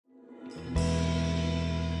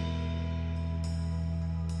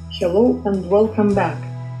Hello and welcome back.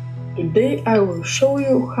 Today I will show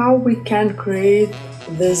you how we can create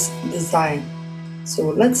this design. So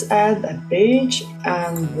let's add a page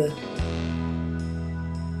and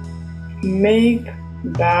make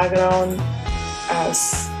background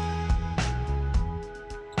as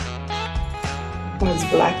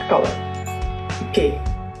black color. Okay,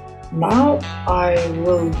 now I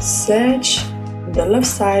will search the left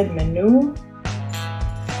side menu.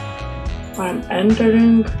 I'm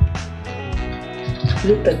entering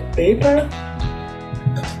flipped paper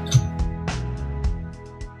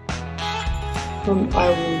and I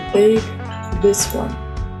will take this one,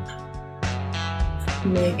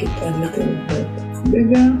 make it a little bit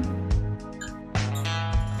bigger.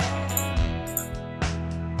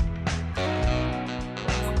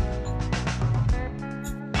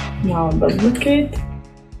 Now duplicate.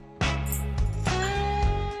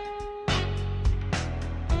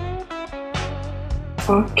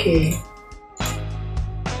 Okay,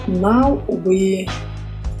 now we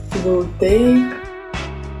will take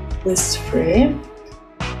this frame.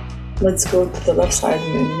 Let's go to the left side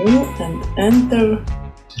menu and enter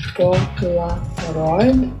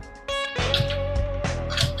polaroid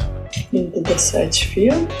into the search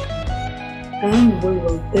field, and we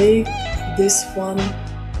will take this one,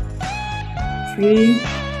 free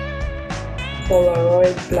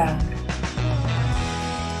polaroid blank.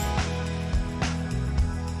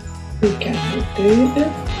 We can rotate it,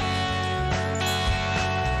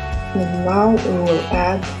 and now we will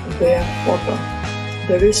add their photo.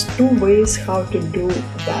 There is two ways how to do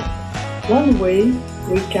that. One way,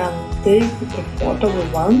 we can take the photo we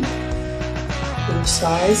want,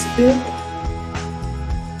 resize it,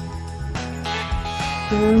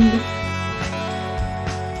 and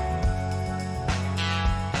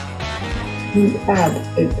add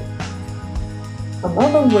it.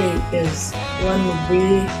 Another way is when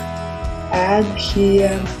we add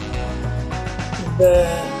here the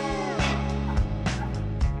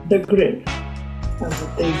grid. I will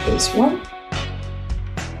take this one,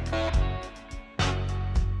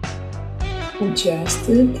 adjust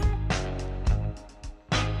it,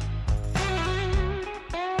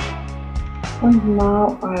 and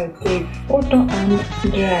now I take photo and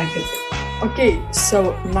drag it. Okay,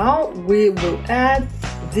 so now we will add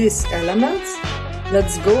these elements.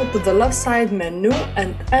 Let's go to the left side menu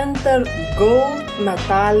and enter gold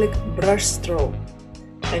metallic brush stroke.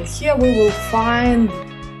 And here we will find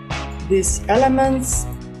these elements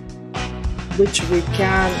which we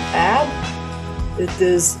can add. It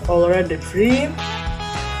is already free.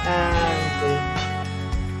 And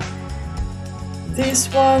this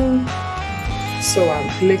one. So I'm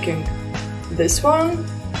clicking this one,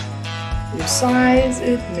 resize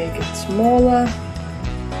it, make it smaller,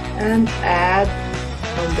 and add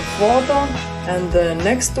on the photo. And the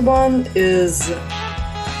next one is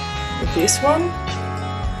this one.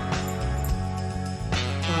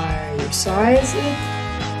 I resize it,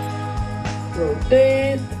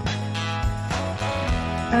 rotate,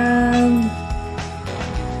 and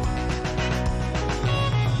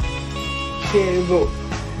here you go.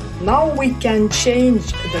 Now we can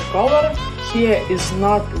change the color. Here is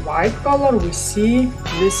not white color, we see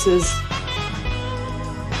this is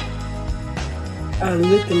a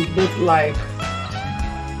little bit like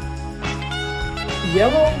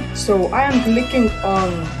yellow. So I am clicking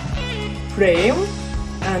on frame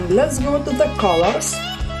and let's go to the colors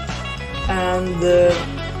and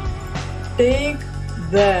take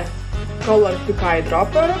the color pick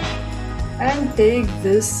eyedropper and take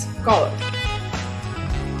this color.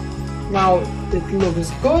 Now it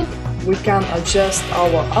looks good. We can adjust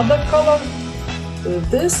our other color with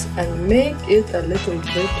this and make it a little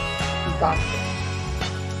bit darker.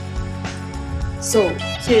 So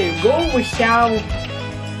here you go, we have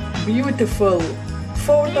beautiful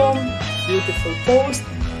photo, beautiful post.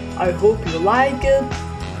 I hope you like it.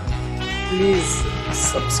 Please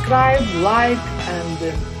subscribe, like,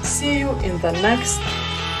 and see you in the next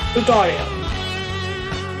tutorial.